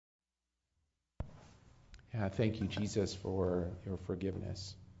Yeah, thank you, Jesus, for your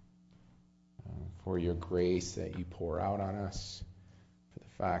forgiveness, for your grace that you pour out on us, for the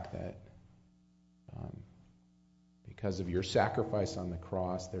fact that because of your sacrifice on the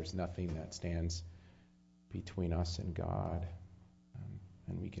cross, there's nothing that stands between us and God,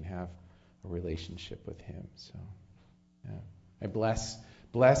 and we can have a relationship with him. So, yeah. I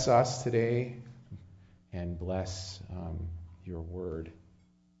bless us today and bless your word.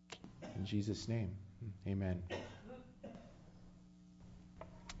 In Jesus' name, amen.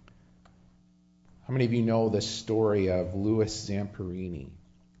 How many of you know the story of Louis Zamperini?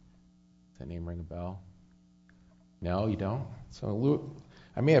 Does that name ring a bell? No, you don't? So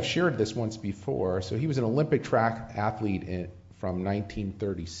I may have shared this once before. So he was an Olympic track athlete from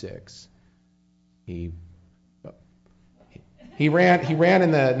 1936. He ran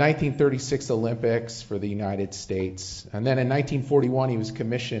in the 1936 Olympics for the United States. And then in 1941, he was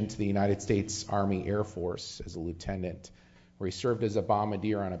commissioned to the United States Army Air Force as a lieutenant, where he served as a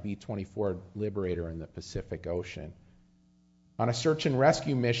bombardier on a B-24 Liberator in the Pacific Ocean. On a search and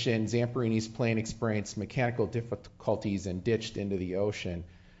rescue mission, Zamperini's plane experienced mechanical difficulties and ditched into the ocean,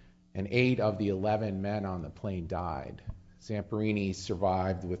 and 8 of the 11 men on the plane died. Zamperini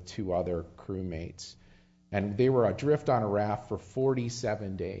survived with 2 other crewmates, and they were adrift on a raft for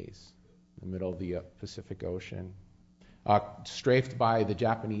 47 days in the middle of the Pacific Ocean, strafed by the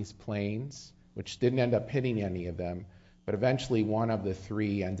Japanese planes, which didn't end up hitting any of them, but eventually one of the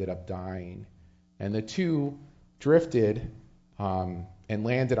 3 ended up dying. And the 2 drifted and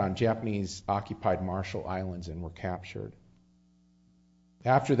landed on Japanese-occupied Marshall Islands and were captured.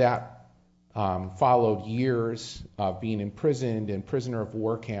 After that followed years of being imprisoned in prisoner of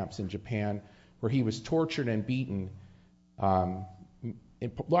war camps in Japan, where he was tortured and beaten,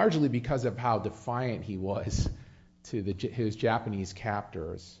 largely because of how defiant he was to his Japanese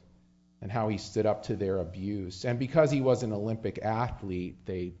captors and how he stood up to their abuse. And because he was an Olympic athlete,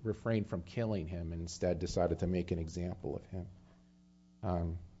 they refrained from killing him and instead decided to make an example of him.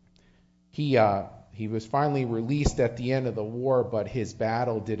 He was finally released at the end of the war, but his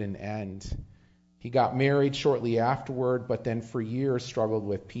battle didn't end. He got married shortly afterward, but then for years struggled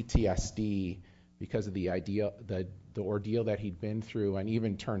with PTSD because of the ordeal that he'd been through, and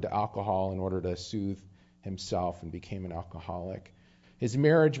even turned to alcohol in order to soothe himself and became an alcoholic. His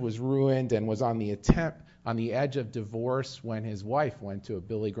marriage was ruined and was on the edge of divorce when his wife went to a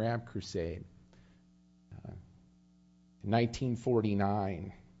Billy Graham crusade in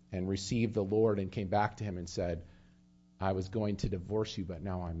 1949 and received the Lord and came back to him and said, I was going to divorce you, but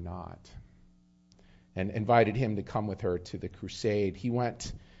now I'm not. And invited him to come with her to the crusade. He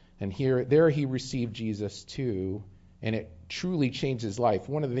went, and there he received Jesus too, and it truly changed his life.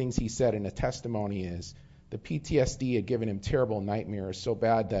 One of the things he said in a testimony is the PTSD had given him terrible nightmares, so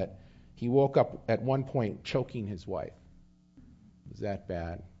bad that he woke up at one point choking his wife. It was that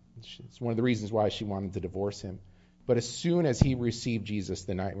bad. It's one of the reasons why she wanted to divorce him. But as soon as he received Jesus,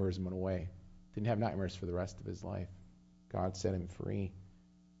 the nightmares went away. Didn't have nightmares for the rest of his life. God set him free.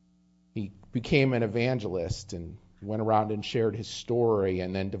 He became an evangelist and went around and shared his story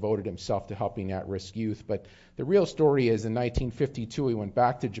and then devoted himself to helping at-risk youth. But the real story is in 1952, he went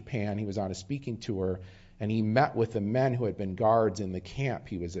back to Japan. He was on a speaking tour, and he met with the men who had been guards in the camp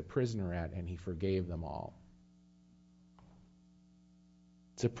he was a prisoner at, and he forgave them all.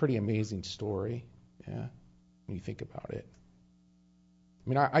 It's a pretty amazing story, yeah, when you think about it. I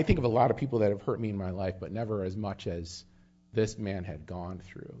mean, I think of a lot of people that have hurt me in my life, but never as much as this man had gone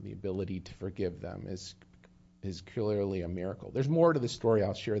through. The ability to forgive them is clearly a miracle. There's more to the story.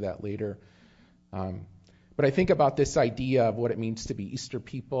 I'll share that later. But I think about this idea of what it means to be Easter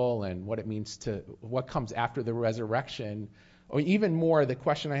people and what comes after the resurrection. Or even more, the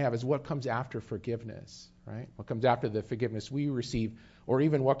question I have is what comes after forgiveness, right? What comes after the forgiveness we receive, or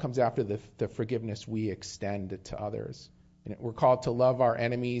even what comes after the forgiveness we extend to others. And we're called to love our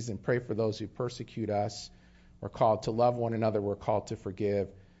enemies and pray for those who persecute us. We're called to love one another. We're called to forgive.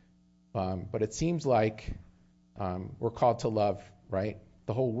 But it seems like we're called to love, right,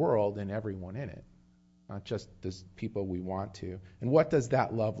 the whole world and everyone in it, not just the people we want to. And what does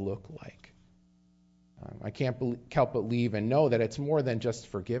that love look like? I can't help but believe and know that it's more than just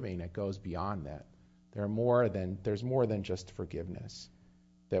forgiving. It goes beyond that. There's more than just forgiveness,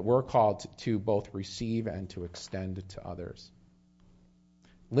 that we're called to both receive and to extend to others.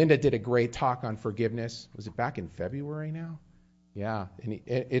 Linda did a great talk on forgiveness. Was it back in February now? Yeah, and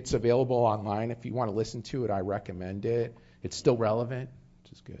it's available online. If you want to listen to it, I recommend it. It's still relevant,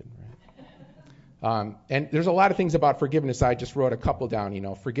 which is good, right? And there's a lot of things about forgiveness. I just wrote a couple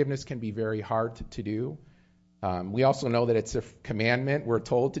down. Forgiveness can be very hard to do. We also know that it's a commandment. We're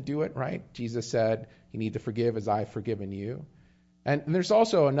told to do it, right? Jesus said, you need to forgive as I've forgiven you. And there's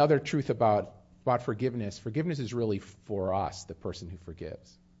also another truth about forgiveness. Forgiveness is really for us, the person who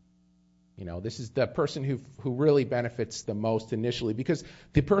forgives. This is the person who really benefits the most initially, because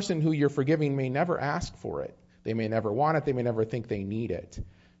the person who you're forgiving may never ask for it. They may never want it. They may never think they need it.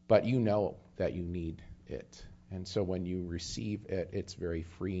 But you know that you need it. And so when you receive it, it's very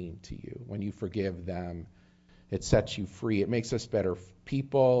freeing to you. When you forgive them, it sets you free. It makes us better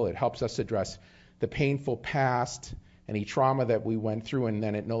people. It helps us address the painful past, any trauma that we went through, and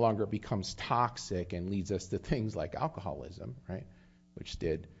then it no longer becomes toxic and leads us to things like alcoholism, right? Which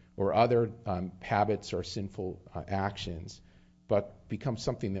did, or other habits or sinful actions, but becomes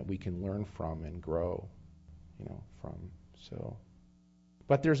something that we can learn from and grow, from. So,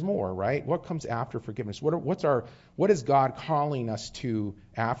 but there's more, right? What comes after forgiveness? What is God calling us to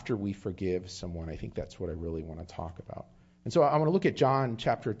after we forgive someone? I think that's what I really want to talk about. And so I want to look at John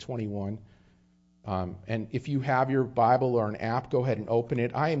chapter 21. And if you have your Bible or an app, go ahead and open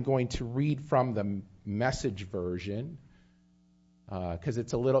it. I am going to read from the Message version because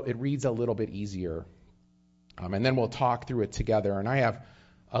it reads a little bit easier. And then we'll talk through it together. And I have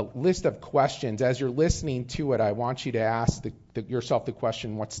a list of questions. As you're listening to it, I want you to ask yourself the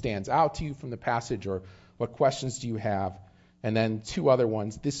question, what stands out to you from the passage, or what questions do you have? And then two other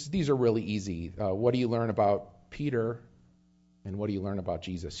ones. These are really easy. What do you learn about Peter, and what do you learn about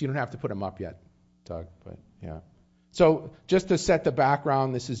Jesus? You don't have to put them up yet, Doug, but yeah. So just to set the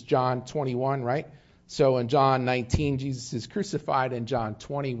background, this is John 21, right? So in John 19, Jesus is crucified. In John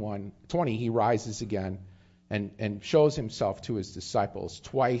 20, he rises again and shows himself to his disciples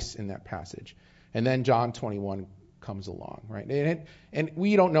twice in that passage. And then John 21 comes along, right? And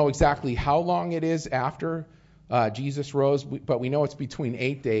we don't know exactly how long it is after Jesus rose, but we know it's between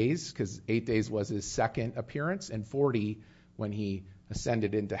 8 days, because 8 days was his second appearance, and 40 when he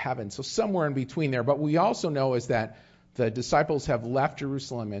ascended into heaven. So somewhere in between there. But we also know is that the disciples have left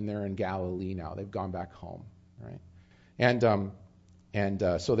Jerusalem and they're in Galilee now. They've gone back home, right? And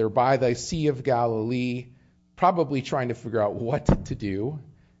so they're by the Sea of Galilee, probably trying to figure out what to do,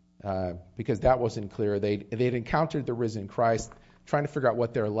 because that wasn't clear. They'd encountered the risen Christ, trying to figure out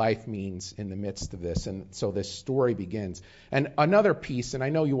what their life means in the midst of this. And so this story begins. And another piece, and I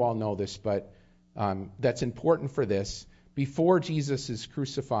know you all know this, but that's important for this. Before Jesus is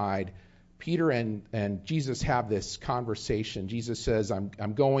crucified, Peter and Jesus have this conversation. Jesus says,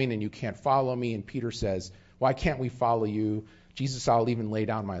 I'm going and you can't follow me. And Peter says, why can't we follow you? Jesus, I'll even lay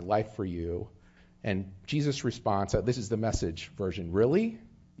down my life for you. And Jesus responds, this is the Message version, really?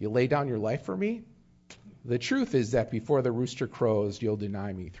 You lay down your life for me? The truth is that before the rooster crows, you'll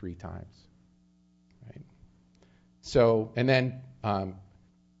deny me 3 times. Right? So, and then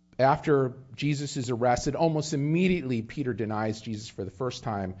after Jesus is arrested, almost immediately Peter denies Jesus for the first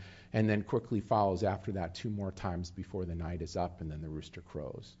time, and then quickly follows after that 2 more times before the night is up, and then the rooster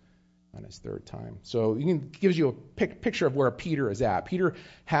crows on his 3rd time. So it gives you a picture of where Peter is at. Peter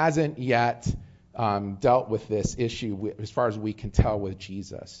hasn't yet dealt with this issue, as far as we can tell, with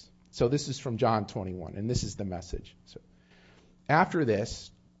Jesus. So this is from John 21, and this is the Message. So after this,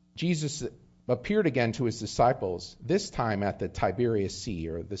 Jesus appeared again to his disciples, this time at the Tiberias Sea,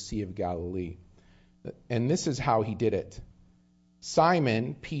 or the Sea of Galilee. And this is how he did it.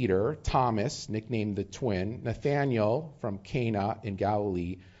 Simon, Peter, Thomas, nicknamed the twin, Nathanael from Cana in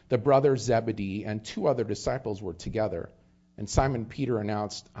Galilee, the brother Zebedee, and 2 other disciples were together. And Simon Peter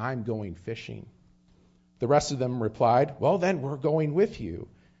announced, I'm going fishing. The rest of them replied, well, then we're going with you.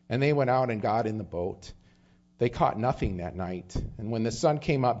 And they went out and got in the boat. They caught nothing that night. And when the sun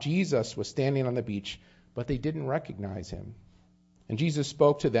came up, Jesus was standing on the beach, but they didn't recognize him. And Jesus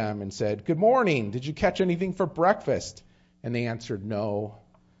spoke to them and said, good morning. Did you catch anything for breakfast? And they answered, no.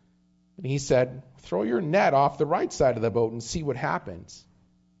 And he said, throw your net off the right side of the boat and see what happens.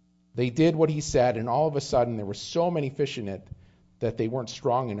 They did what he said, and all of a sudden there were so many fish in it that they weren't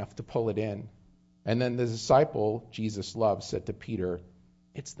strong enough to pull it in. And then the disciple Jesus loved said to Peter,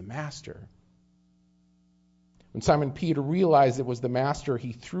 it's the master. When Simon Peter realized it was the master,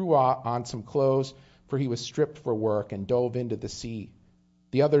 he threw on some clothes, for he was stripped for work, and dove into the sea.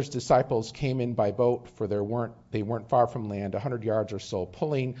 The other disciples came in by boat, for they weren't far from land, 100 yards or so,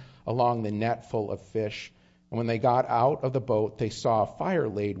 pulling along the net full of fish. And when they got out of the boat, they saw a fire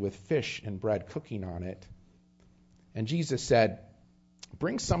laid with fish and bread cooking on it. And Jesus said,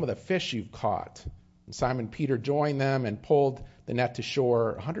 bring some of the fish you've caught. And Simon Peter joined them and pulled the net to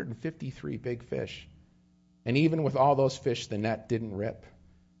shore, 153 big fish. And even with all those fish, the net didn't rip.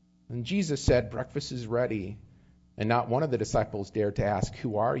 And Jesus said, breakfast is ready. And not one of the disciples dared to ask,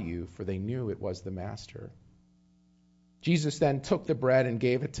 who are you? For they knew it was the master. Jesus then took the bread and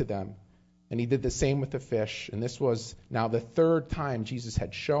gave it to them, and he did the same with the fish. And this was now the third time Jesus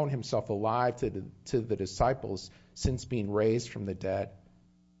had shown himself alive to the disciples since being raised from the dead.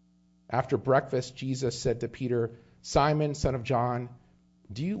 After breakfast, Jesus said to Peter, "Simon, son of John,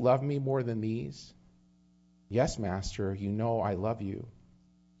 do you love me more than these?" "Yes, Master, you know I love you."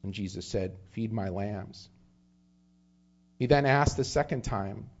 And Jesus said, "Feed my lambs." He then asked the second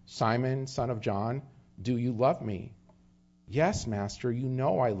time, "Simon, son of John, do you love me?" "Yes, Master, you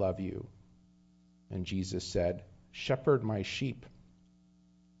know I love you." And Jesus said, "Shepherd my sheep."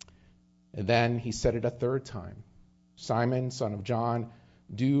 And then he said it a third time, "Simon, son of John,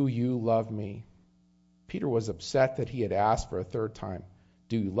 do you love me?" Peter was upset that he had asked for a third time,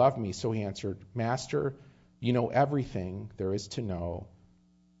 "Do you love me?" So he answered, "Master, you know everything there is to know.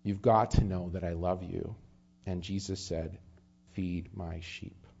 You've got to know that I love you." And Jesus said, "Feed my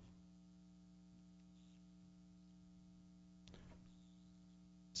sheep."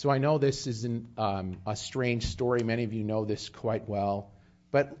 So I know this isn't a strange story. Many of you know this quite well.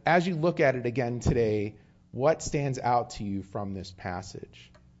 But as you look at it again today, what stands out to you from this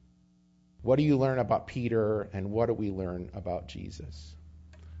passage? What do you learn about Peter, and what do we learn about Jesus?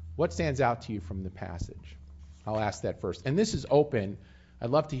 What stands out to you from the passage? I'll ask that first. And this is open. I'd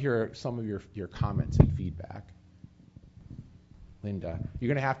love to hear some of your comments and feedback. Linda, you're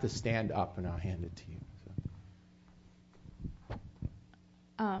going to have to stand up, and I'll hand it to you.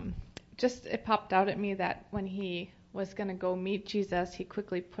 Just it popped out at me that when he was going to go meet Jesus, he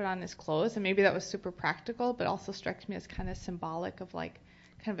quickly put on his clothes, and maybe that was super practical, but also struck me as kind of symbolic of like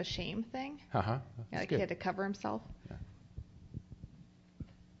kind of a shame thing. Uh-huh. Yeah, like good. He had to cover himself. Yeah.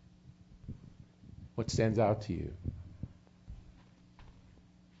 What stands out to you?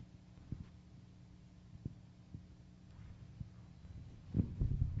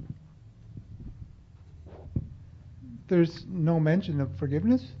 There's no mention of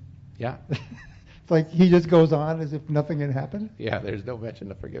forgiveness. Yeah. It's like he just goes on as if nothing had happened. Yeah, there's no mention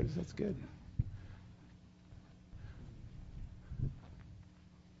of forgiveness. That's good.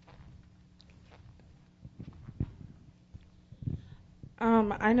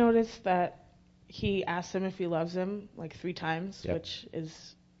 I noticed that he asked him if he loves him like 3 times, Yep. which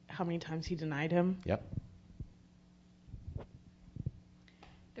is how many times he denied him. Yep.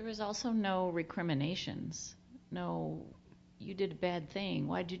 There was also no recriminations. No, you did a bad thing.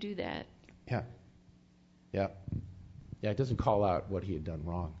 Why'd you do that? Yeah. Yeah. Yeah, it doesn't call out what he had done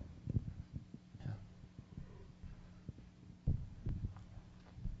wrong. Yeah.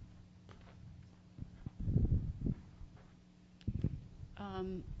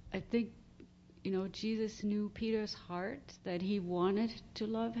 I think, Jesus knew Peter's heart, that he wanted to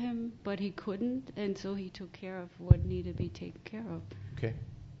love him, but he couldn't, and so he took care of what needed to be taken care of. Okay.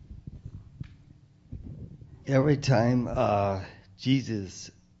 Every time Jesus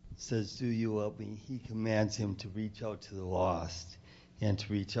says, "Do you love me?" he commands him to reach out to the lost and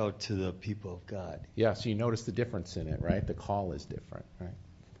to reach out to the people of God. Yeah, so you notice the difference in it, right? The call is different, right?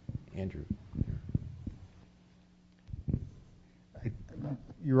 Andrew.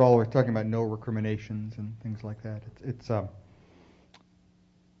 You all were talking about no recriminations and things like that. It's the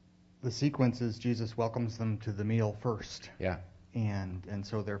sequence is Jesus welcomes them to the meal first. Yeah. And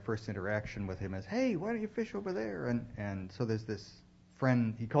so their first interaction with him is, "Hey, why don't you fish over there?" And so there's this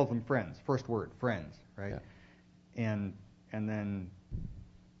friend. He calls them friends. First word, friends, right? Yeah. And then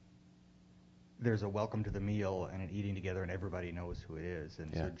there's a welcome to the meal and an eating together, and everybody knows who it is.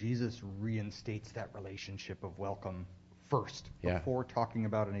 And so Jesus reinstates that relationship of welcome first before talking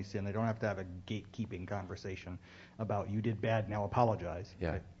about any sin. They don't have to have a gatekeeping conversation about you did bad, now apologize.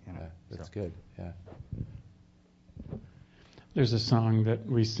 Yeah. Right? That's good. Yeah. There's a song that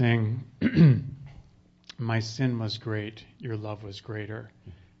we sing, "My sin was great, your love was greater."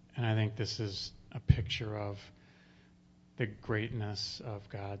 And I think this is a picture of the greatness of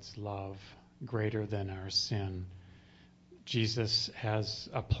God's love, greater than our sin. Jesus has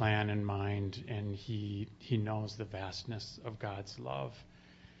a plan in mind, and he knows the vastness of God's love.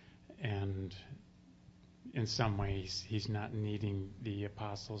 And in some ways, he's not needing the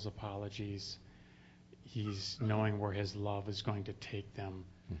apostles' apologies. He's knowing where his love is going to take them.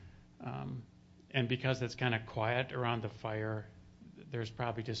 And because it's kind of quiet around the fire, there's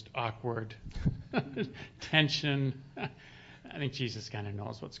probably just awkward tension. I think Jesus kind of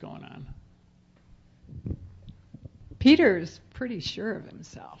knows what's going on. Peter's pretty sure of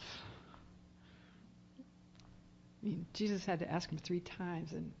himself. I mean, Jesus had to ask him 3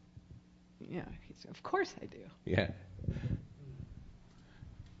 times, and he said, "Of course I do." Yeah.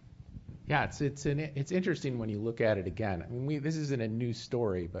 Yeah, it's interesting when you look at it again. I mean, this isn't a new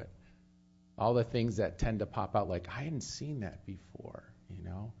story, but All the things that tend to pop out, like, I hadn't seen that before,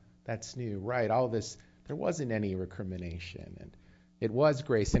 That's new, right? All this, there wasn't any recrimination, and it was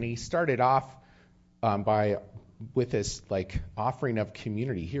grace. And he started off with this, like, offering of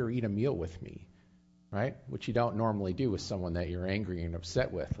community. Here, eat a meal with me, right? Which you don't normally do with someone that you're angry and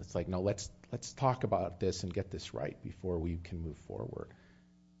upset with. It's like, no, let's talk about this and get this right before we can move forward.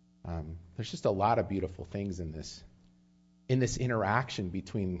 There's just a lot of beautiful things in this interaction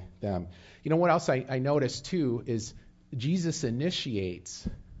between them. What else I noticed too is Jesus initiates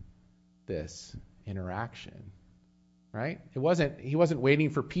this interaction, right? He wasn't waiting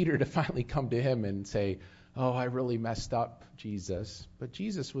for Peter to finally come to him and say, "Oh, I really messed up, Jesus." But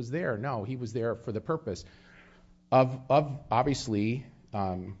Jesus was there. No, he was there for the purpose of obviously,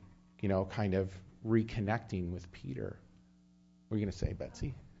 kind of reconnecting with Peter. What are you going to say,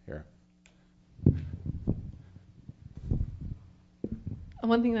 Betsy? Here.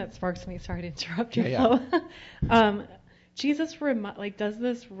 One thing that sparks me, sorry to interrupt you, Jesus does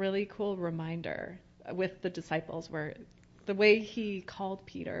this really cool reminder with the disciples where the way he called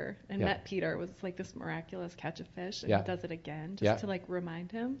Peter and met Peter was like this miraculous catch of fish, and he does it again just to like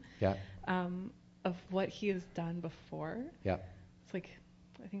remind him of what he has done before. Yeah. It's like,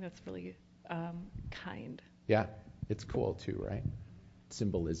 I think that's really kind. Yeah, it's cool too, right?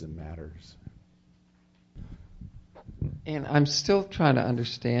 Symbolism matters. And I'm still trying to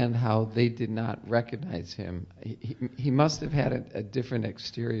understand how they did not recognize him. He must have had a different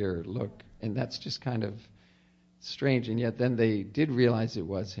exterior look, and that's just kind of strange. And yet then they did realize it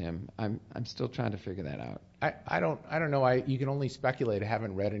was him. I'm still trying to figure that out. I don't know. You can only speculate. I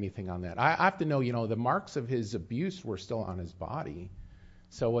haven't read anything on that. I have to know, the marks of his abuse were still on his body.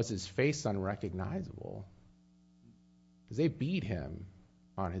 So was his face unrecognizable? Because they beat him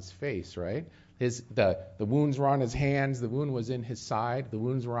on his face, right? The wounds were on his hands. The wound was in his side. The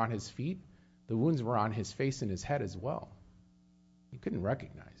wounds were on his feet. The wounds were on his face and his head as well. You couldn't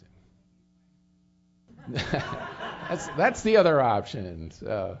recognize him. That's the other option.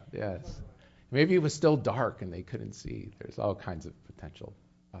 So, yes. Maybe it was still dark and they couldn't see. There's all kinds of potential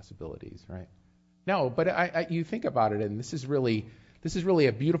possibilities, right? No, but you think about it, and this is really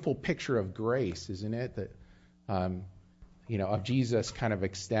a beautiful picture of grace, isn't it? That of Jesus kind of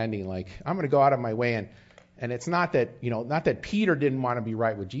extending, like, I'm going to go out of my way, and it's not that not that Peter didn't want to be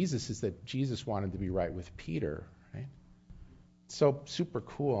right with Jesus, it's that Jesus wanted to be right with Peter, right? So super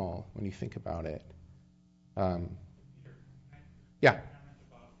cool when you think about it. Yeah.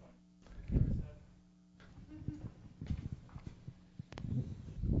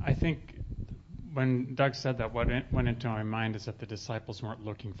 I think when Doug said that, what went into my mind is that the disciples weren't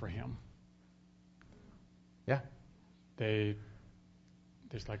looking for him. Yeah. They're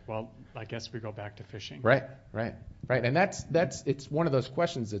like, well, I guess we go back to fishing. Right. And that's it's one of those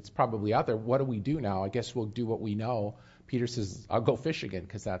questions that's probably out there. What do we do now? I guess we'll do what we know. Peter says, I'll go fish again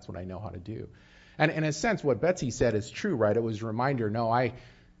because that's what I know how to do. And in a sense, what Betsy said is true, right? It was a reminder. No,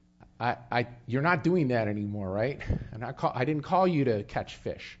 you're not doing that anymore, right? I didn't call you to catch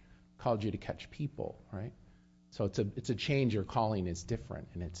fish. I called you to catch people, right? So it's a change. Your calling is different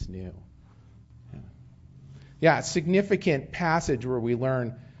and it's new. Yeah, significant passage where we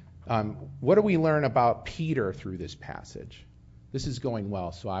learn, what do we learn about Peter through this passage? This is going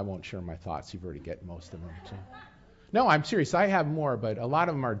well, so I won't share my thoughts. You've already get most of them. So. No, I'm serious. I have more, but a lot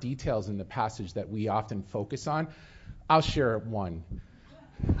of them are details in the passage that we often focus on. I'll share one.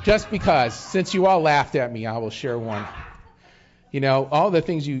 Just because, since you all laughed at me, I will share one. All the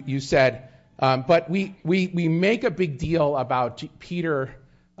things you said, but we make a big deal about Peter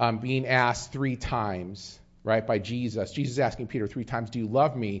being asked 3 times, right, by Jesus. Jesus asking Peter 3 times, do you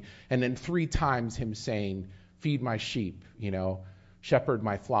love me? And then 3 times him saying, feed my sheep, shepherd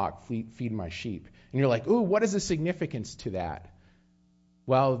my flock, feed my sheep. And you're like, ooh, what is the significance to that?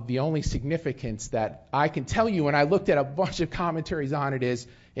 Well, the only significance that I can tell you, and I looked at a bunch of commentaries on it, is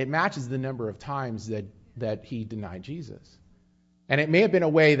it matches the number of times that he denied Jesus. And it may have been a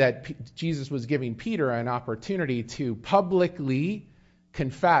way that Jesus was giving Peter an opportunity to publicly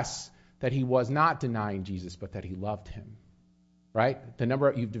confess that he was not denying Jesus, but that he loved him, right?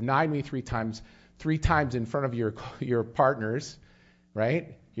 You've denied me 3 times, 3 times in front of your partners,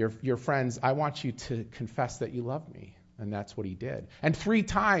 right? Your friends. I want you to confess that you love me, and that's what he did. And 3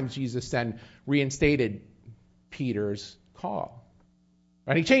 times Jesus then reinstated Peter's call,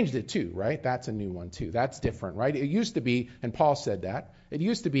 right? He changed it too, right? That's a new one too. That's different, right? It used to be, and Paul said that. It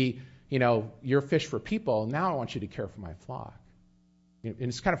used to be, you're fish for people. Now I want you to care for my flock. And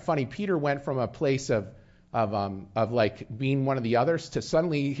it's kind of funny. Peter went from a place of like being one of the others to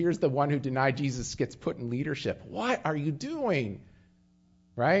suddenly here's the one who denied Jesus gets put in leadership. What are you doing?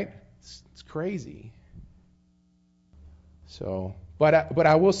 Right? It's crazy. So, but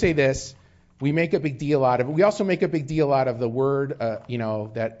I will say this. We make a big deal out of it. We also make a big deal out of the word,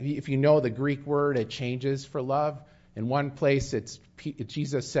 that if you know the Greek word, it changes for love. In one place,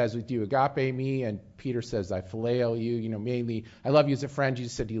 Jesus says, "Do you agape me?" And Peter says, "I phileo you." Mainly, "I love you as a friend."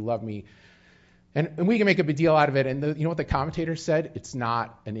 Jesus said, "Do you love me?" And we can make a big deal out of it. And you know what the commentator said? It's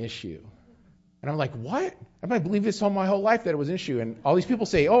not an issue. And I'm like, what? I believed this my whole life that it was an issue. And all these people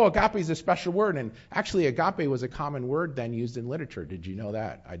say, oh, agape is a special word. And actually, agape was a common word then used in literature. Did you know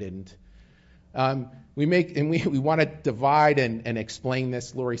that? I didn't. We want to divide and explain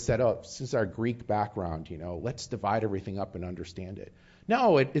this. Lori said, oh, this is our Greek background, let's divide everything up and understand it.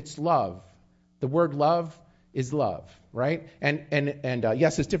 No, it's love. The word love is love, right? And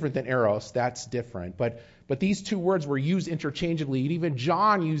yes, it's different than eros. That's different. But these two words were used interchangeably. And even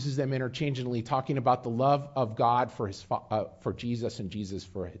John uses them interchangeably, talking about the love of God for Jesus and Jesus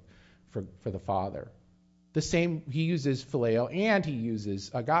for the Father. The same, he uses phileo and he uses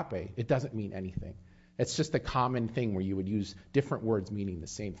agape. It doesn't mean anything. It's just a common thing where you would use different words meaning the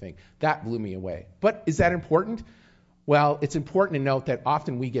same thing. That blew me away. But is that important? Well, it's important to note that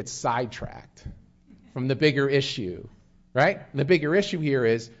often we get sidetracked from the bigger issue, right? And the bigger issue here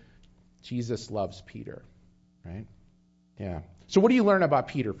is Jesus loves Peter, right? Yeah. So what do you learn about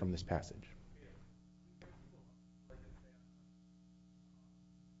Peter from this passage?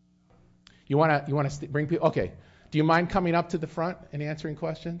 You want to bring people? Okay. Do you mind coming up to the front and answering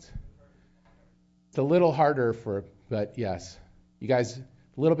questions? It's a little harder but yes. You guys, a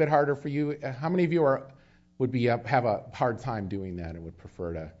little bit harder for you. How many of you would have a hard time doing that and would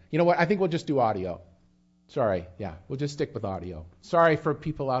prefer to? You know what? I think we'll just do audio. Sorry. Yeah, we'll just stick with audio. Sorry for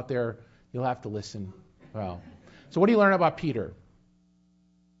people out there. You'll have to listen. Well, so what do you learn about Peter?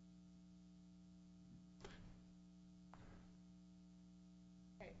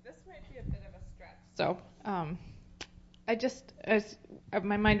 So,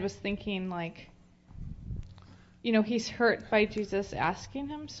 my mind was thinking he's hurt by Jesus asking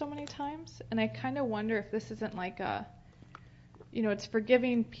him so many times. And I kind of wonder if this isn't like it's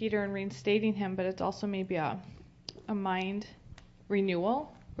forgiving Peter and reinstating him, but it's also maybe a mind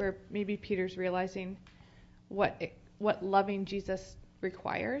renewal where maybe Peter's realizing what loving Jesus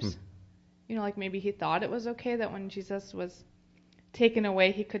requires. Maybe he thought it was okay that when Jesus was taken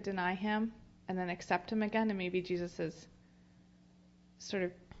away, he could deny him and then accept him again, and maybe Jesus is sort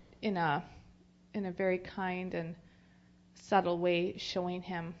of in a very kind and subtle way showing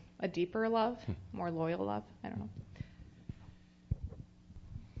him a deeper love, more loyal love. I don't know.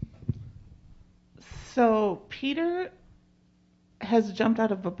 So Peter has jumped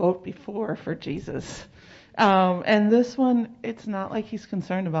out of a boat before for Jesus, and this one, it's not like he's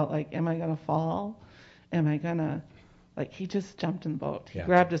concerned about am I gonna fall? Am I gonna he just jumped in the boat. He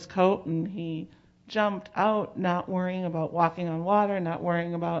grabbed his coat and he jumped out, not worrying about walking on water, not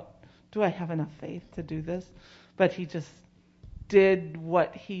worrying about, do I have enough faith to do this? But he just did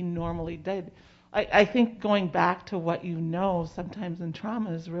what he normally did. I think going back to what sometimes in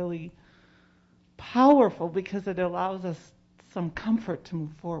trauma is really powerful because it allows us some comfort to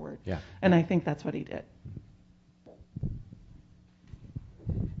move forward. Yeah. And I think that's what he did.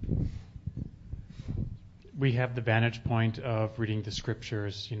 We have the vantage point of reading the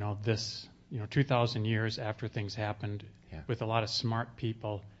scriptures, 2,000 years after things happened, with a lot of smart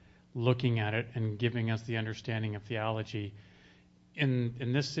people looking at it and giving us the understanding of theology.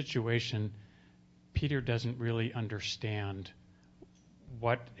 In this situation, Peter doesn't really understand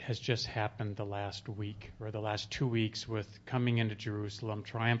what has just happened the last week or the last 2 weeks with coming into Jerusalem,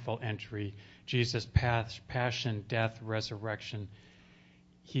 triumphal entry, Jesus' passion, death, resurrection.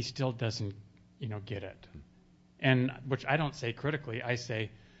 He still doesn't, get it. And which I don't say critically, I say,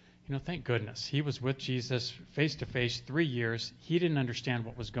 thank goodness. He was with Jesus face to face 3 years. He didn't understand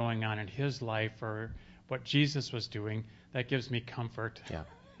what was going on in his life or what Jesus was doing. That gives me comfort. Yeah.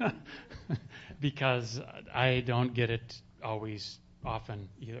 Because I don't get it always often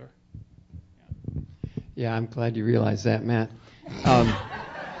either. Yeah, I'm glad you realized that, Matt.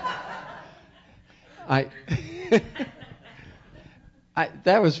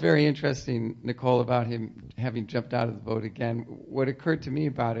 That was very interesting, Nicole, about him having jumped out of the boat again. What occurred to me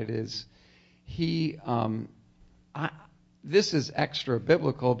about it is this is extra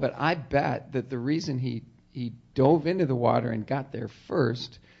biblical, but I bet that the reason he dove into the water and got there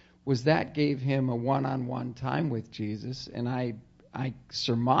first was that gave him a one-on-one time with Jesus, and I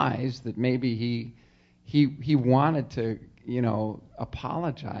surmise that maybe he wanted to,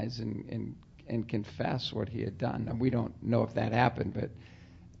 apologize and confess what he had done. And we don't know if that happened, but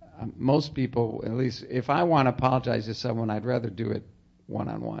most people, at least if I want to apologize to someone, I'd rather do it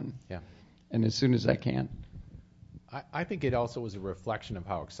one-on-one. Yeah. And as soon as I can. I think it also was a reflection of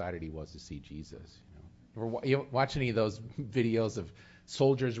how excited he was to see Jesus. You watch any of those videos of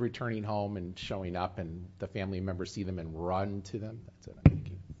soldiers returning home and showing up, and the family members see them and run to them? That's what I'm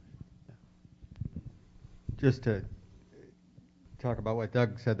thinking. Yeah. Just to talk about what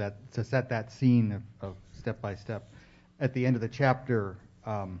Doug said, that to set that scene of step by step. At the end of the chapter,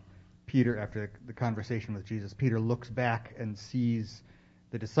 Peter, after the conversation with Jesus, Peter looks back and sees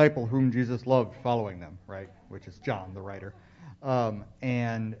the disciple whom Jesus loved following them, right? Which is John, the writer. I'm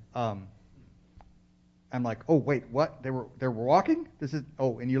like, oh wait, what? They were walking?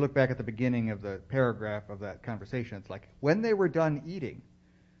 And you look back at the beginning of the paragraph of that conversation. It's like when they were done eating,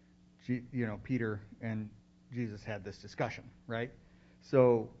 Peter and Jesus had this discussion, right?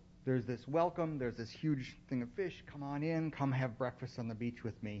 So there's this welcome, there's this huge thing of fish. Come on in, come have breakfast on the beach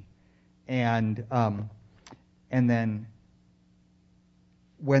with me, and then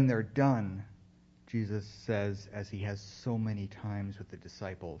when they're done, Jesus says, as he has so many times with the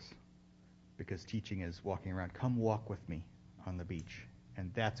disciples, because teaching is walking around, come walk with me on the beach.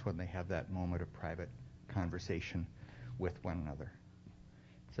 And that's when they have that moment of private conversation with one another.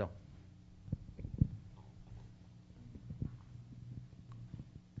 So.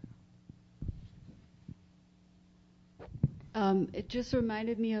 It just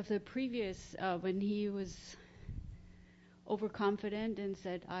reminded me of the previous, when he was overconfident and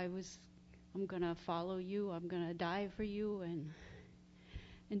said, I'm going to follow you, I'm going to die for you.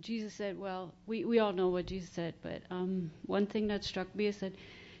 And Jesus said, well, we all know what Jesus said, but one thing that struck me is that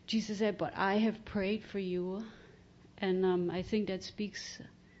Jesus said, but I have prayed for you. And I think that speaks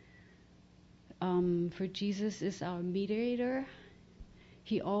for Jesus is our mediator.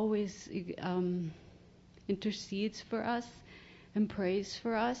 He always intercedes for us and prays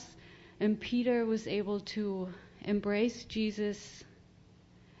for us. And Peter was able to embrace Jesus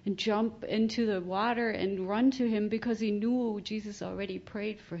and jump into the water and run to him because he knew Jesus already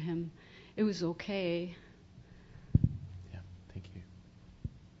prayed for him. It was okay. Yeah, thank you.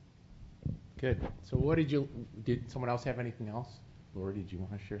 Good. So did someone else have anything else? Laura, did you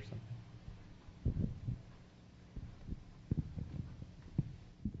want to share something?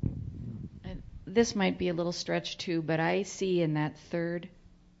 This might be a little stretch too, but I see in that third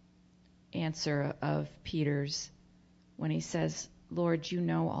answer of Peter's, when he says, Lord, you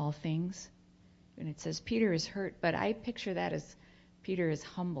know all things. And it says Peter is hurt, but I picture that as Peter is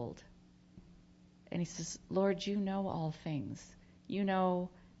humbled. And he says, Lord, you know all things. You know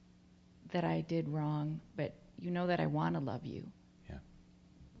that I did wrong, but you know that I want to love you. Yeah.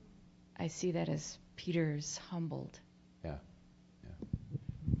 I see that as Peter's humbled. Yeah.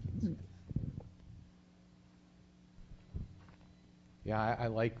 Yeah, I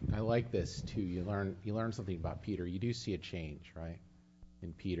like this too. You learn something about Peter. You do see a change, right,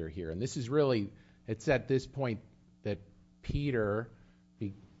 in Peter here. And this is really, it's at this point that Peter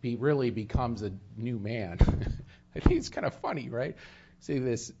really becomes a new man. I think it's kind of funny, right? See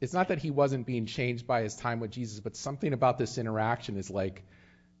this, it's not that he wasn't being changed by his time with Jesus, but something about this interaction is like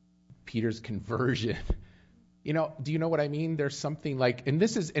Peter's conversion. Do you know what I mean? There's something like, and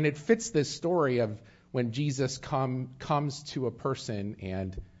it fits this story of when Jesus comes to a person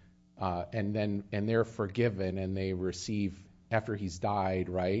and they're forgiven and they receive after he's died,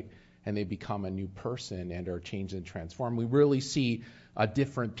 right? And they become a new person and are changed and transformed. We really see a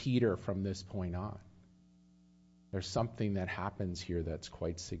different Peter from this point on. There's something that happens here that's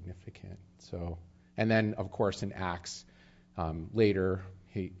quite significant. So, and then of course in Acts later,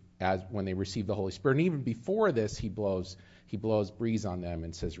 when they receive the Holy Spirit, and even before this, he blows breeze on them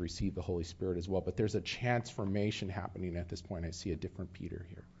and says, receive the Holy Spirit as well. But there's a transformation happening at this point. I see a different Peter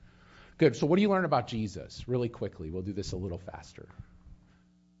here. Good. So what do you learn about Jesus? Really quickly. We'll do this a little faster.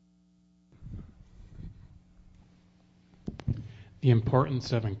 The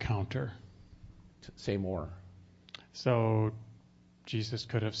importance of encounter. Say more. So Jesus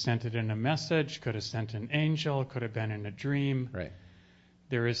could have sent it in a message, could have sent an angel, could have been in a dream. Right.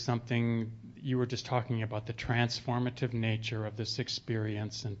 There is something, you were just talking about the transformative nature of this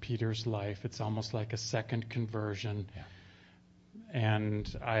experience in Peter's life. It's almost like a second conversion. Yeah.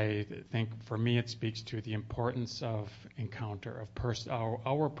 And I think for me it speaks to the importance of encounter, of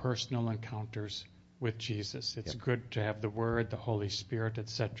our personal encounters with Jesus. It's good to have the Word, the Holy Spirit,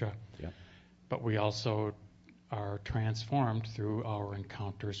 etc. Yep. But we also are transformed through our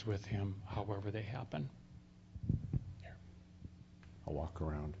encounters with Him, however they happen. Here. I'll walk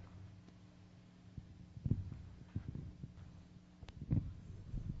around.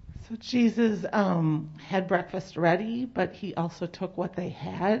 So Jesus had breakfast ready, but he also took what they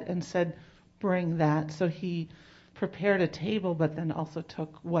had and said, bring that. So he prepared a table, but then also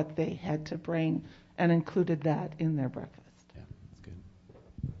took what they had to bring and included that in their breakfast. Yeah, that's good.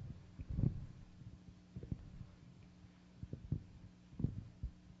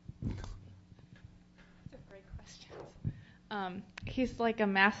 That's a great question. He's like a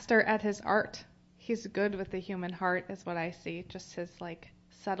master at his art. He's good with the human heart, is what I see. Just his like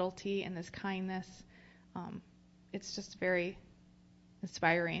subtlety and his kindness. It's just very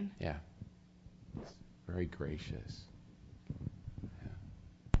inspiring. Yeah. It's very gracious.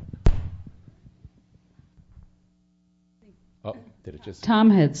 Oh, did it just...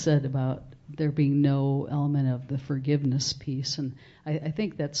 Tom had said about there being no element of the forgiveness piece, and I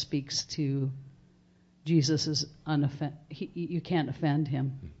think that speaks to Jesus' you can't offend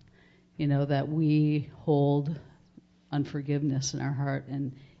him. You know, that we hold unforgiveness in our heart,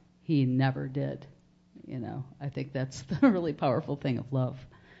 and he never did. You know, I think that's the really powerful thing of love,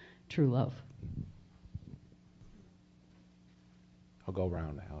 true love. I'll go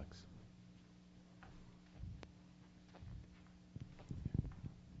around, Alex.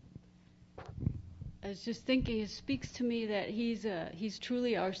 I was just thinking, it speaks to me that he's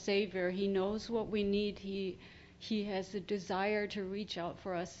truly our Savior. He knows what we need. He has a desire to reach out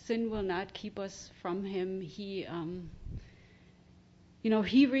for us. Sin will not keep us from him. He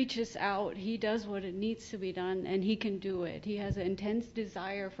reaches out. He does what it needs to be done, and he can do it. He has an intense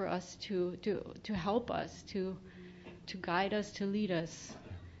desire for us to help us, to guide us, to lead us.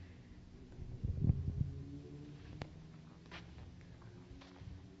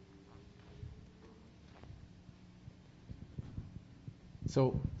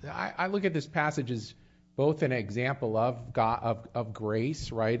 So I look at this passage as both an example of God, of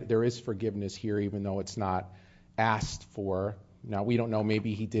grace, right? There is forgiveness here, even though it's not asked for. Now, we don't know,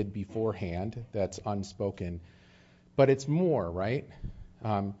 maybe he did beforehand. That's unspoken. But it's more, right?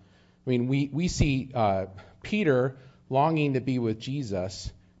 We see Peter longing to be with Jesus,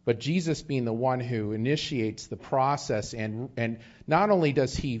 but Jesus being the one who initiates the process. And not only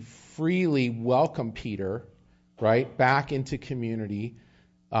does he freely welcome Peter, right, back into community,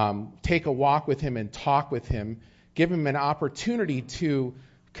 take a walk with him and talk with him, give him an opportunity to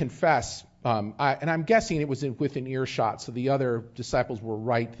confess. And I'm guessing it was within earshot, so the other disciples were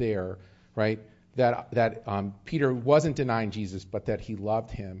right there, right? That Peter wasn't denying Jesus, but that he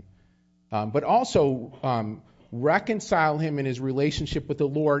loved him. But also reconcile him in his relationship with the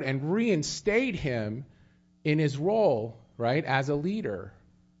Lord and reinstate him in his role, right, as a leader.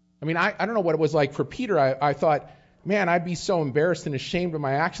 I mean, I don't know what it was like for Peter. I thought, man, I'd be so embarrassed and ashamed of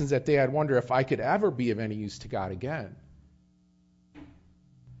my actions that day. I'd wonder if I could ever be of any use to God again.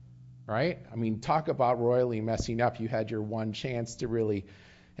 Right? I mean, talk about royally messing up. You had your one chance to really,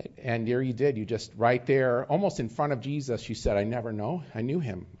 and there you did. You just right there, almost in front of Jesus, you said, I knew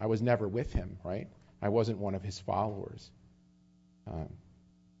him. I was never with him, right? I wasn't one of his followers.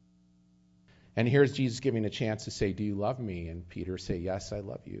 And here's Jesus giving a chance to say, do you love me? And Peter say, yes, I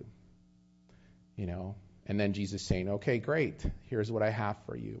love you. You know, and then Jesus saying, okay, great. Here's what I have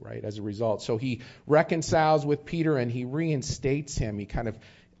for you, right? As a result. So he reconciles with Peter and he reinstates him. He kind of,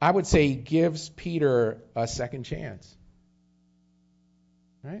 I would say, he gives Peter a second chance.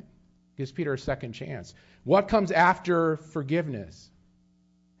 Right? Gives Peter a second chance. What comes after forgiveness?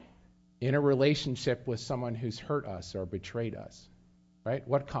 In a relationship with someone who's hurt us or betrayed us. Right?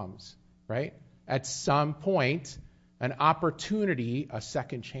 What comes? Right? At some point, an opportunity, a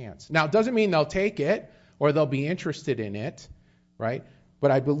second chance. Now, it doesn't mean they'll take it or they'll be interested in it, right?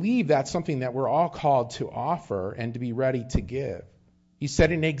 But I believe that's something that we're all called to offer and to be ready to give. He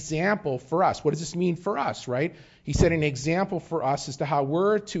set an example for us. What does this mean for us, right? He set an example for us as to how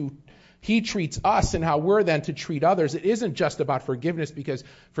he treats us and how we're then to treat others. It isn't just about forgiveness, because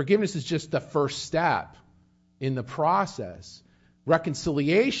forgiveness is just the first step in the process.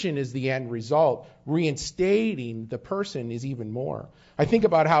 Reconciliation is the end result. Reinstating the person is even more. I think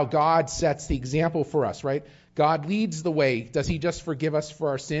about how God sets the example for us, right? God leads the way. Does he just forgive us for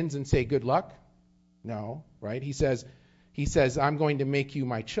our sins and say good luck? No, right? He says, I'm going to make you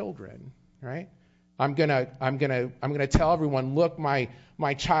my children, right? I'm gonna tell everyone, look, my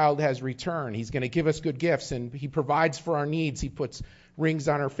child has returned. He's going to give us good gifts, and he provides for our needs. He puts rings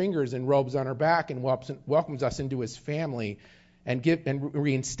on our fingers and robes on our back and welcomes us into his family. And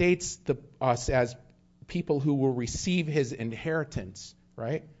reinstates us as people who will receive his inheritance,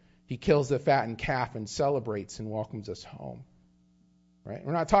 right? He kills the fattened calf and celebrates and welcomes us home, right?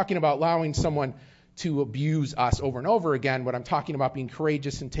 We're not talking about allowing someone to abuse us over and over again, but I'm talking about being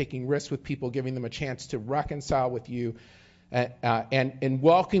courageous and taking risks with people, giving them a chance to reconcile with you and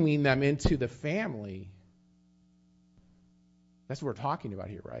welcoming them into the family. That's what we're talking about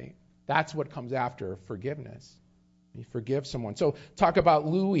here, right? That's what comes after forgiveness. You forgive someone. So talk about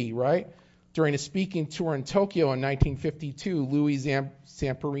Louis, right? During a speaking tour in Tokyo in 1952, Louis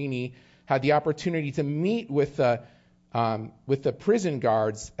Zamperini had the opportunity to meet with the prison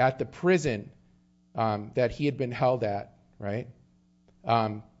guards at the prison that he had been held at, right?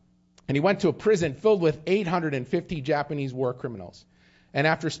 And he went to a prison filled with 850 Japanese war criminals. And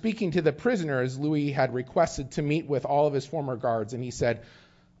after speaking to the prisoners, Louis had requested to meet with all of his former guards. And he said,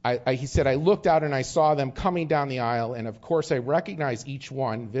 I looked out and I saw them coming down the aisle. And of course, I recognized each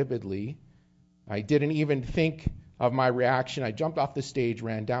one vividly. I didn't even think of my reaction. I jumped off the stage,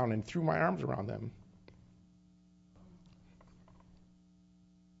 ran down, and threw my arms around them.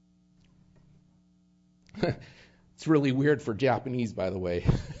 It's really weird for Japanese, by the way.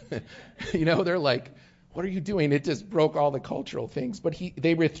 They're like, what are you doing? It just broke all the cultural things. But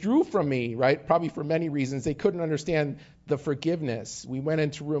they withdrew from me, right? Probably for many reasons. They couldn't understand the forgiveness. We went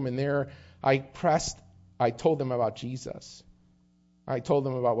into a room, and there I told them about Jesus. I told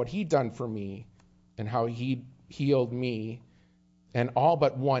them about what he'd done for me and how he healed me. And all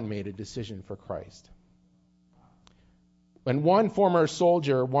but one made a decision for Christ. When one former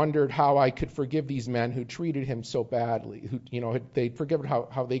soldier wondered how I could forgive these men who treated him so badly, they'd forgiven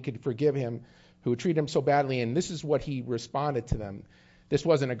how they could forgive him who treated him so badly, and this is what he responded to them. This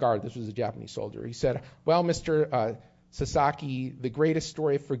wasn't a guard, this was a Japanese soldier. He said, well, Mr. Sasaki, the greatest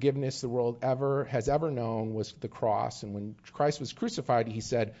story of forgiveness the world has ever known was the cross. And when Christ was crucified, he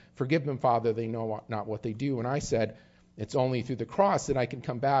said, forgive them, Father, they know not what they do. And I said, it's only through the cross that I can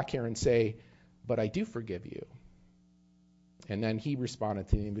come back here and say, but I do forgive you. And then he responded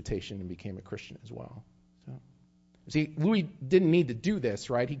to the invitation and became a Christian as well. So, see, Louis didn't need to do this,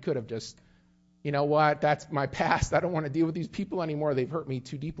 right? He could have just, you know what, that's my past. I don't want to deal with these people anymore. They've hurt me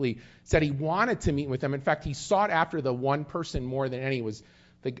too deeply. Said he wanted to meet with them. In fact, he sought after the one person more than any.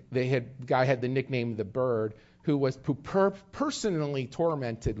 The guy had the nickname the Bird, who personally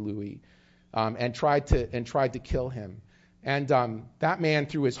tormented Louis and tried to kill him. And that man,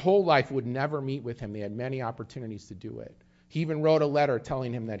 through his whole life, would never meet with him. They had many opportunities to do it. He even wrote a letter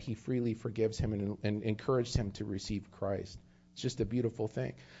telling him that he freely forgives him and encouraged him to receive Christ. It's just a beautiful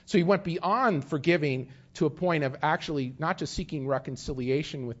thing. So he went beyond forgiving to a point of actually not just seeking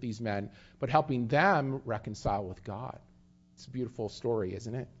reconciliation with these men, but helping them reconcile with God. It's a beautiful story,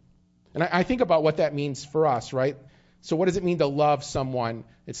 isn't it? And I think about what that means for us, right? So what does it mean to love someone?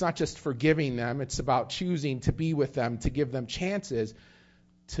 It's not just forgiving them. It's about choosing to be with them, to give them chances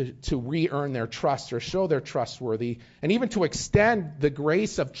to re-earn their trust or show they're trustworthy, and even to extend the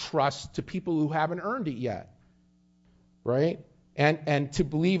grace of trust to people who haven't earned it yet, right? And to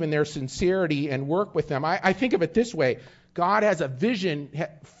believe in their sincerity and work with them. I think of it this way. God has a vision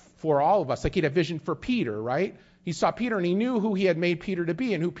for all of us. Like he had a vision for Peter, right? He saw Peter and he knew who he had made Peter to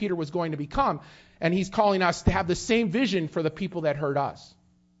be and who Peter was going to become. And he's calling us to have the same vision for the people that hurt us.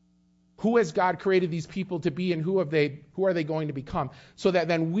 Who has God created these people to be, and who are they going to become? So that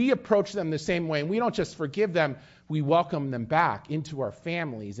then we approach them the same way, and we don't just forgive them, we welcome them back into our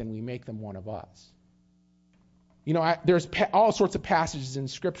families, and we make them one of us. There's all sorts of passages in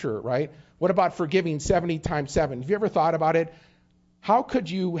Scripture, right? What about forgiving 70 times 7? Have you ever thought about it? How could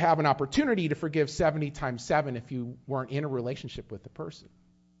you have an opportunity to forgive 70 times 7 if you weren't in a relationship with the person?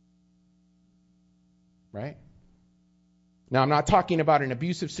 Right? Now, I'm not talking about an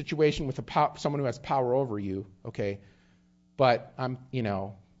abusive situation with someone who has power over you, okay? But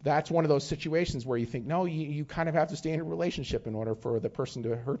that's one of those situations where you think, no, you kind of have to stay in a relationship in order for the person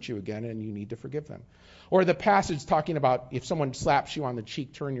to hurt you again, and you need to forgive them. Or the passage talking about if someone slaps you on the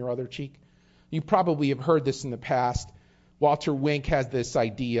cheek, turn your other cheek. You probably have heard this in the past. Walter Wink has this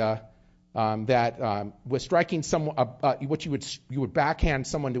idea that with striking someone, what you would backhand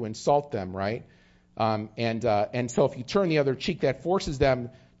someone to insult them, right? And so if you turn the other cheek, that forces them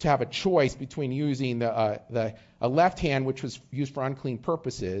to have a choice between using a left hand, which was used for unclean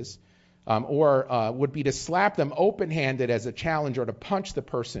purposes, or would be to slap them open-handed as a challenge or to punch the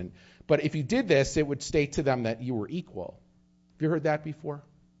person. But if you did this, it would state to them that you were equal. Have you heard that before?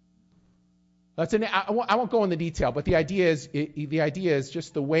 I won't go into detail, but the idea is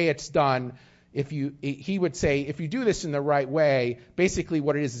just the way it's done. He would say, if you do this in the right way, basically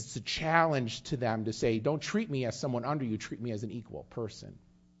what it is, it's a challenge to them to say, don't treat me as someone under you, treat me as an equal person,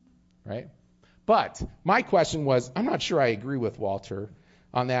 right? But my question was, I'm not sure I agree with Walter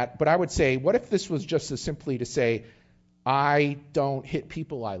on that, but I would say, what if this was just as simply to say, I don't hit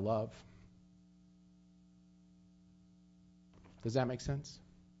people I love? Does that make sense?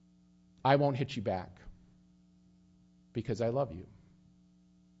 I won't hit you back because I love you.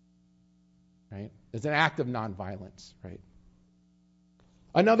 Right? It's an act of nonviolence, right?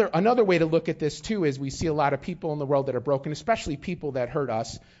 Another way to look at this too is we see a lot of people in the world that are broken, especially people that hurt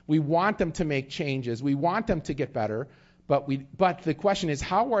us. We want them to make changes. We want them to get better. But the question is,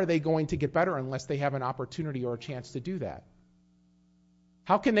 how are they going to get better unless they have an opportunity or a chance to do that?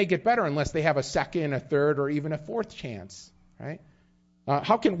 How can they get better unless they have a second, a third, or even a fourth chance, right?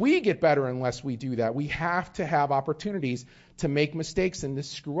 How can we get better unless we do that? We have to have opportunities to make mistakes and to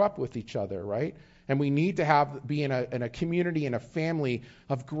screw up with each other, right? And we need to be in a community and a family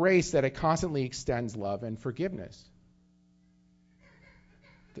of grace that it constantly extends love and forgiveness.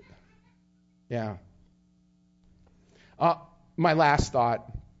 Yeah. My last thought.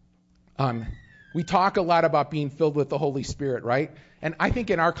 We talk a lot about being filled with the Holy Spirit, right? And I think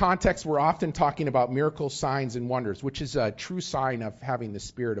in our context, we're often talking about miracles, signs, and wonders, which is a true sign of having the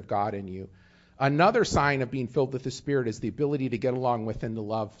Spirit of God in you. Another sign of being filled with the Spirit is the ability to get along with and to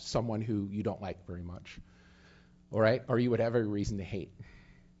love someone who you don't like very much, all right? Or you would have every reason to hate.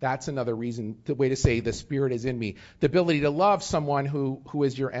 That's another reason, the way to say the Spirit is in me. The ability to love someone who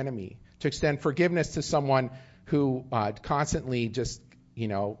is your enemy, to extend forgiveness to someone who constantly just,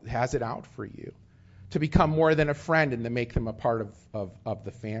 has it out for you, to become more than a friend and to make them a part of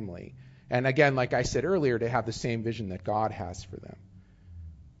the family. And again, like I said earlier, to have the same vision that God has for them.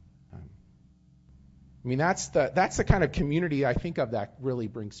 That's the kind of community I think of that really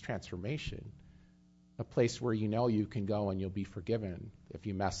brings transformation. A place where you can go and you'll be forgiven. If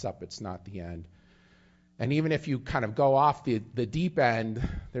you mess up, it's not the end. And even if you kind of go off the deep end,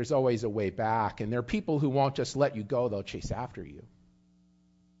 there's always a way back. And there are people who won't just let you go, they'll chase after you.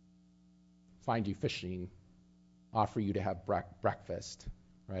 Find you fishing, offer you to have breakfast,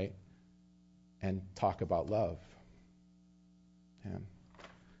 right? And talk about love. Yeah.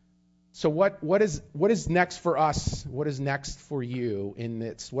 So what is next for us? What is next for you in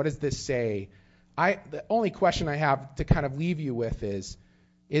this? What does this say? The only question I have to kind of leave you with is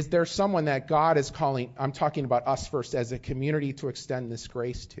there someone that God is calling, I'm talking about us first as a community, to extend this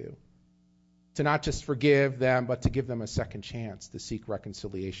grace to not just forgive them, but to give them a second chance to seek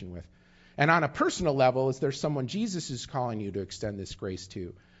reconciliation with. And on a personal level, is there someone Jesus is calling you to extend this grace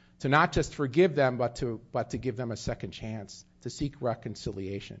to not just forgive them, but to give them a second chance to seek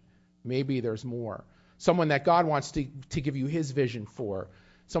reconciliation? Maybe there's more. Someone that God wants to give you his vision for.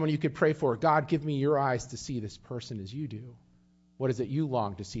 Someone you could pray for. God, give me your eyes to see this person as you do. What is it you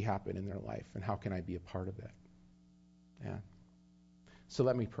long to see happen in their life, and how can I be a part of it? Yeah. So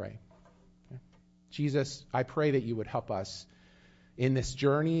let me pray. Yeah. Jesus, I pray that you would help us in this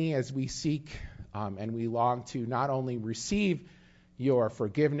journey as we seek and we long to not only receive your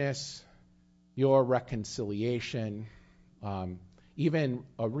forgiveness, your reconciliation, even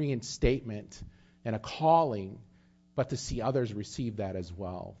a reinstatement and a calling, but to see others receive that as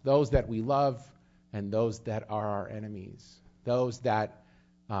well. Those that we love and those that are our enemies. Those that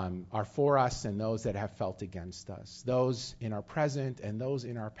are for us and those that have felt against us. Those in our present and those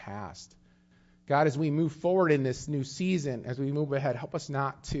in our past. God, as we move forward in this new season, as we move ahead, help us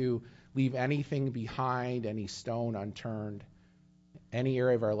not to leave anything behind, any stone unturned, any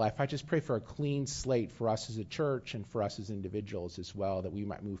area of our life. I just pray for a clean slate for us as a church and for us as individuals as well, that we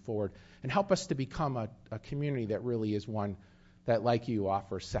might move forward and help us to become a community that really is one that, like you,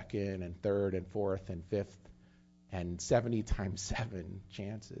 offers second and third and fourth and fifth and 70 times 7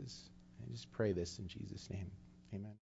 chances. I just pray this in Jesus' name. Amen.